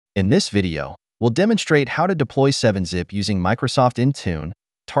In this video, we'll demonstrate how to deploy 7-Zip using Microsoft Intune,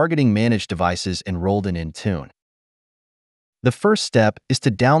 targeting managed devices enrolled in Intune. The first step is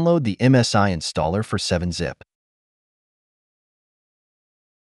to download the MSI installer for 7-Zip.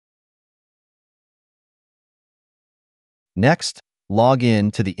 Next, log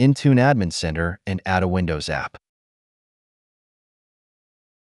in to the Intune Admin Center and add a Windows app.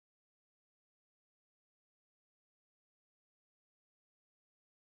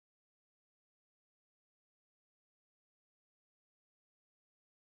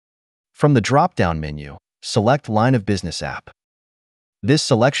 From the drop-down menu, select Line of Business App. This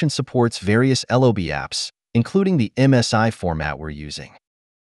selection supports various LOB apps, including the MSI format we're using.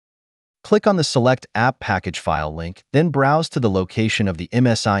 Click on the Select App Package File link, then browse to the location of the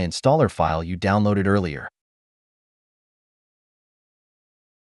MSI installer file you downloaded earlier.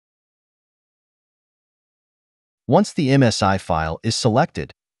 Once the MSI file is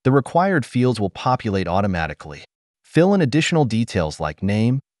selected, the required fields will populate automatically. Fill in additional details like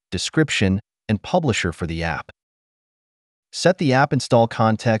name, description, and publisher for the app. Set the app install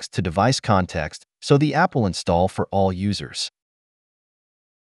context to device context so the app will install for all users.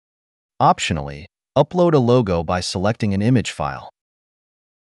 Optionally, upload a logo by selecting an image file.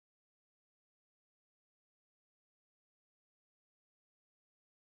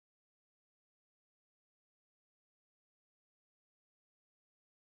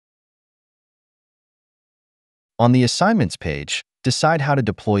 On the Assignments page, decide how to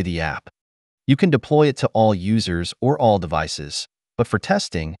deploy the app. You can deploy it to all users or all devices, but for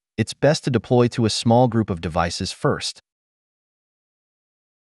testing, it's best to deploy to a small group of devices first.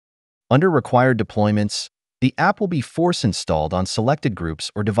 Under Required Deployments, the app will be force-installed on selected groups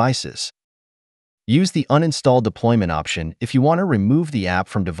or devices. Use the Uninstall Deployment option if you want to remove the app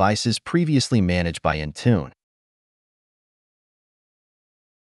from devices previously managed by Intune.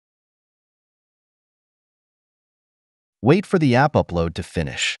 Wait for the app upload to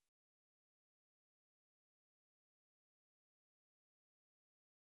finish.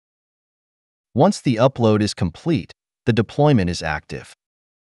 Once the upload is complete, the deployment is active.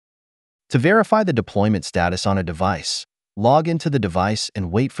 To verify the deployment status on a device, log into the device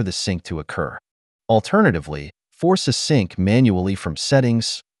and wait for the sync to occur. Alternatively, force a sync manually from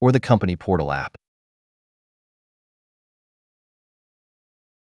Settings or the company portal app.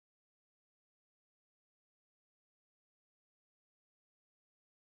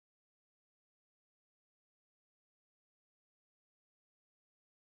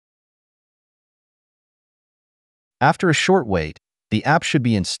 After a short wait, the app should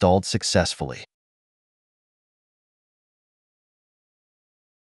be installed successfully.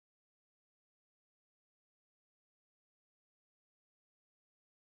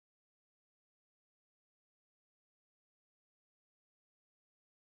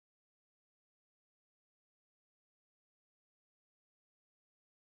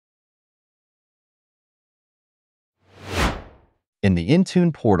 In the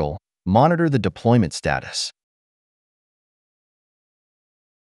Intune portal, monitor the deployment status.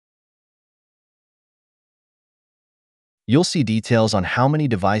 You'll see details on how many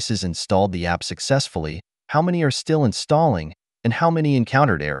devices installed the app successfully, how many are still installing, and how many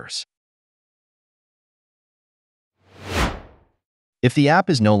encountered errors. If the app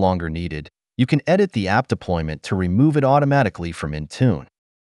is no longer needed, you can edit the app deployment to remove it automatically from Intune.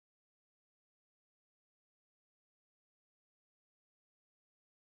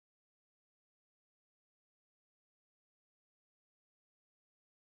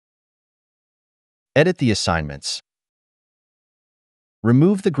 Edit the assignments.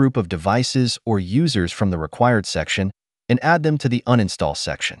 Remove the group of devices or users from the Required section and add them to the Uninstall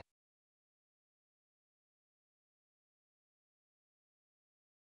section.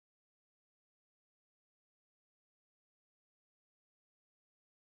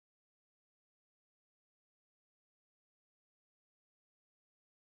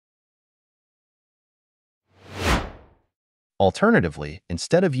 Alternatively,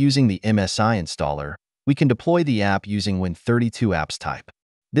 instead of using the MSI installer, we can deploy the app using Win32 apps type.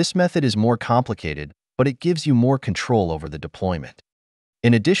 This method is more complicated, but it gives you more control over the deployment.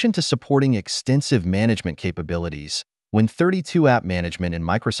 In addition to supporting extensive management capabilities, Win32 App Management in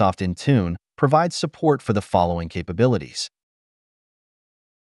Microsoft Intune provides support for the following capabilities.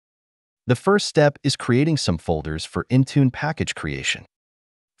 The first step is creating some folders for Intune package creation.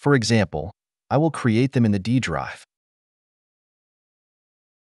 For example, I will create them in the D drive.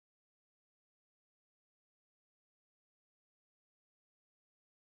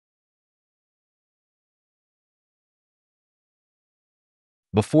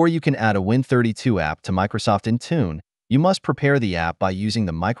 Before you can add a Win32 app to Microsoft Intune, You must prepare the app by using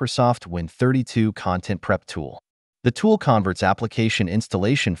the Microsoft Win32 Content Prep tool. The tool converts application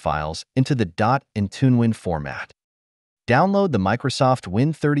installation files into the .IntuneWin format. Download the Microsoft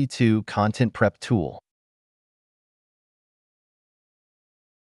Win32 Content Prep tool.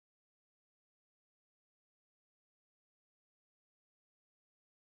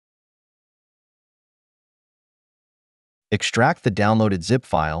 Extract the downloaded zip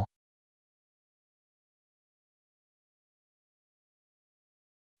file,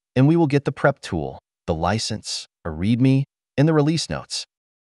 and we will get the prep tool, the license, a README, and the release notes.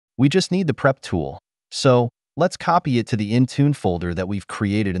 We just need the prep tool, so let's copy it to the Intune folder that we've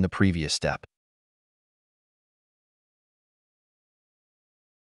created in the previous step.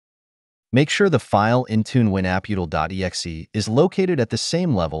 Make sure the file IntuneWinAppUtil.exe is located at the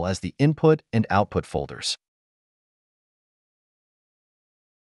same level as the input and output folders.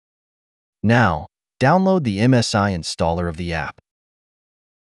 Now, download the MSI installer of the app.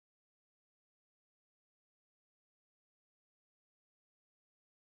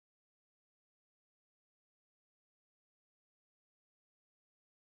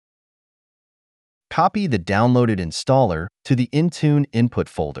 Copy the downloaded installer to the Intune input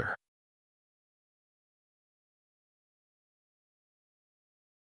folder.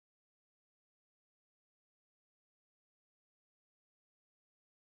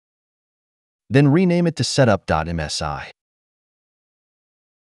 Then rename it to setup.msi.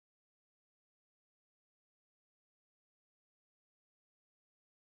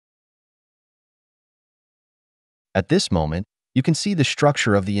 At this moment, you can see the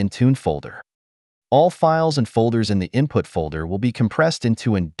structure of the Intune folder. All files and folders in the input folder will be compressed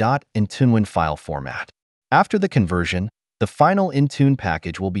into an .IntuneWin file format. After the conversion, the final Intune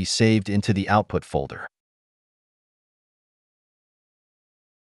package will be saved into the output folder.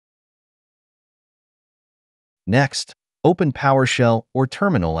 Next, open PowerShell or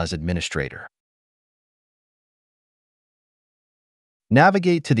Terminal as administrator.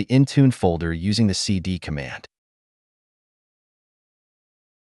 Navigate to the Intune folder using the cd command.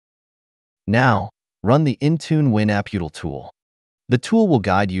 Now, run the Intune WinAppUtil tool. The tool will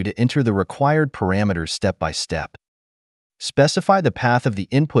guide you to enter the required parameters step by step. Specify the path of the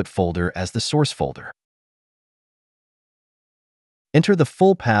input folder as the source folder. Enter the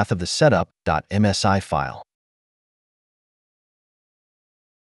full path of the setup.msi file.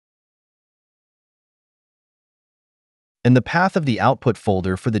 And the path of the output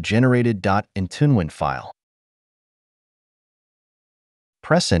folder for the generated .IntuneWin file.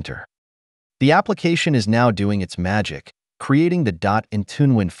 Press Enter. The application is now doing its magic, creating the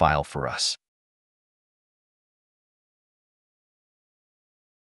 .IntuneWin file for us.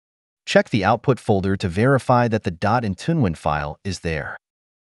 Check the output folder to verify that the .IntuneWin file is there.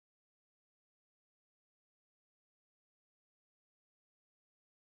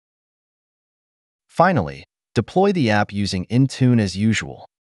 Finally, deploy the app using Intune as usual.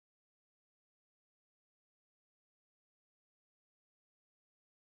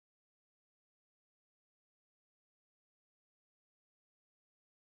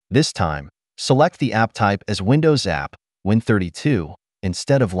 This time, select the app type as Windows App, Win32,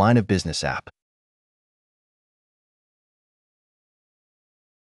 instead of Line of Business App.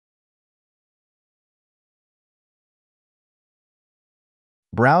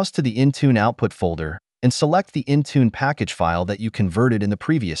 Browse to the Intune output folder and select the Intune package file that you converted in the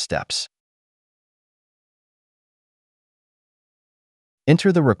previous steps.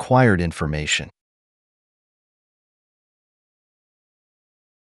 Enter the required information.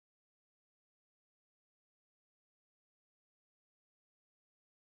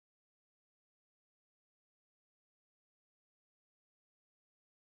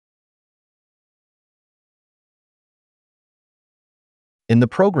 In the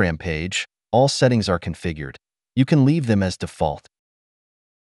Program page, all settings are configured. You can leave them as default.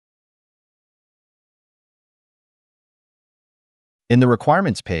 In the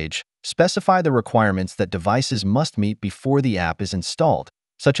Requirements page, specify the requirements that devices must meet before the app is installed,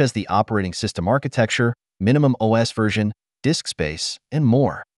 such as the operating system architecture, minimum OS version, disk space, and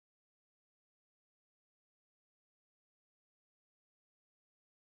more.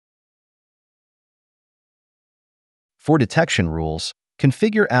 For detection rules,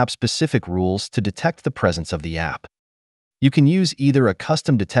 configure app-specific rules to detect the presence of the app. You can use either a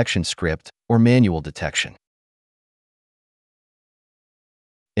custom detection script or manual detection.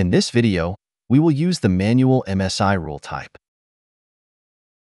 In this video, we will use the manual MSI rule type.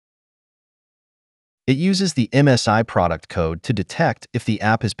 It uses the MSI product code to detect if the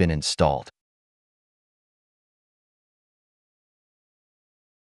app has been installed.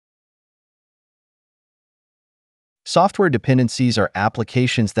 Software dependencies are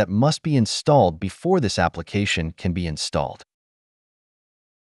applications that must be installed before this application can be installed.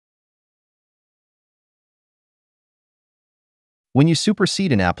 When you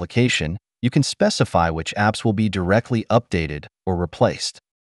supersede an application, you can specify which apps will be directly updated or replaced.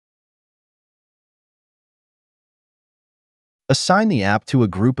 Assign the app to a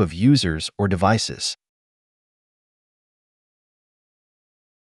group of users or devices.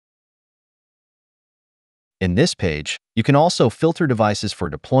 In this page, you can also filter devices for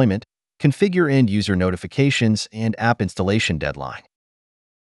deployment, configure end-user notifications, and app installation deadline.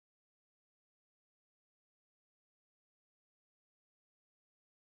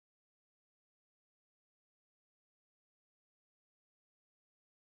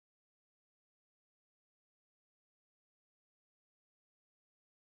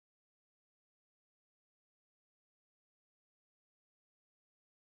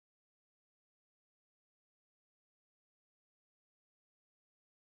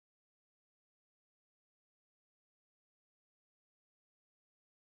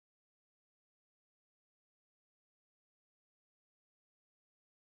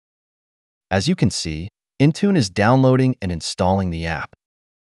 As you can see, Intune is downloading and installing the app,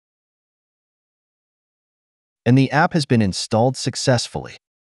 and the app has been installed successfully.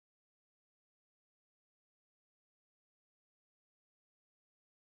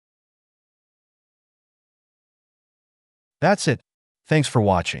 That's it. Thanks for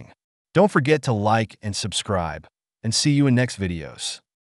watching. Don't forget to like and subscribe, and see you in next videos.